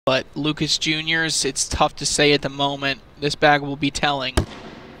But Lucas Jr.'s, it's tough to say at the moment. This bag will be telling.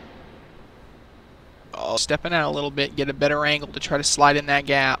 Oh, stepping out a little bit, get a better angle to try to slide in that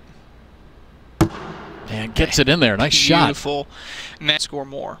gap. And gets it in there. Nice shot. Beautiful. Now score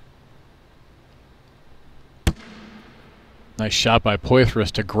more. Nice shot by Poythress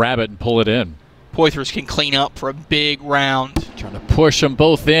to grab it and pull it in. Poythress can clean up for a big round. Trying to push them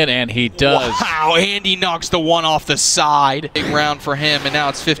both in, and he does. Wow, Andy knocks the one off the side. Big round for him, and now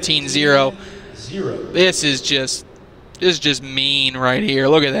it's 15-0. This is just mean right here.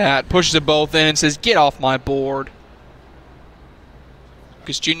 Look at that. Pushes it both in and says, get off my board.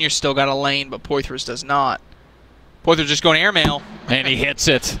 Because Jr. still got a lane, but Poythress does not. Poythress just going airmail. And he hits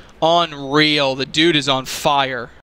it. Unreal. The dude is on fire.